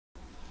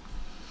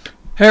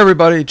Hey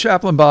everybody,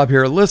 Chaplain Bob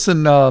here.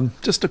 Listen,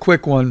 just a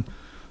quick one.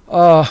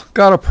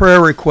 Got a prayer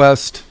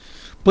request.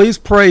 Please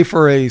pray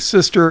for a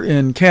sister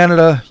in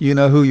Canada. You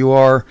know who you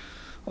are.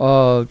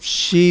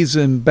 She's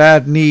in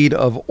bad need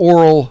of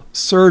oral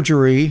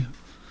surgery,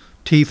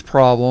 teeth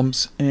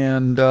problems,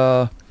 and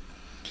of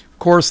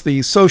course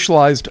the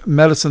socialized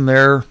medicine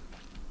there,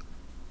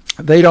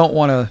 they don't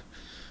want to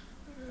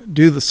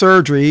do the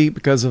surgery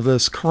because of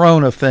this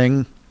corona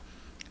thing,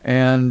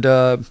 and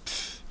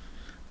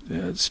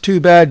it's too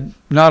bad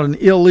not an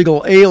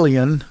illegal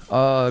alien.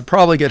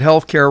 Probably get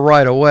health care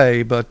right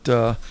away, but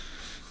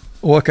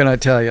what can I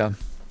tell you?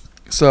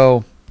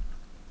 So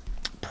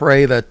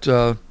pray that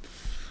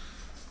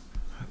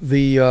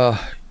the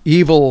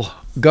evil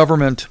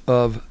government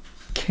of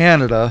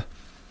Canada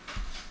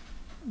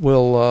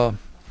will,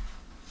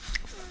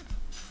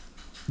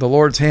 the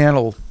Lord's hand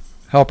will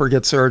help her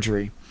get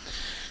surgery.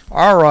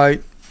 All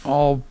right,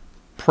 all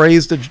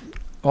praise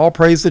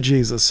to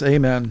Jesus.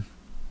 Amen.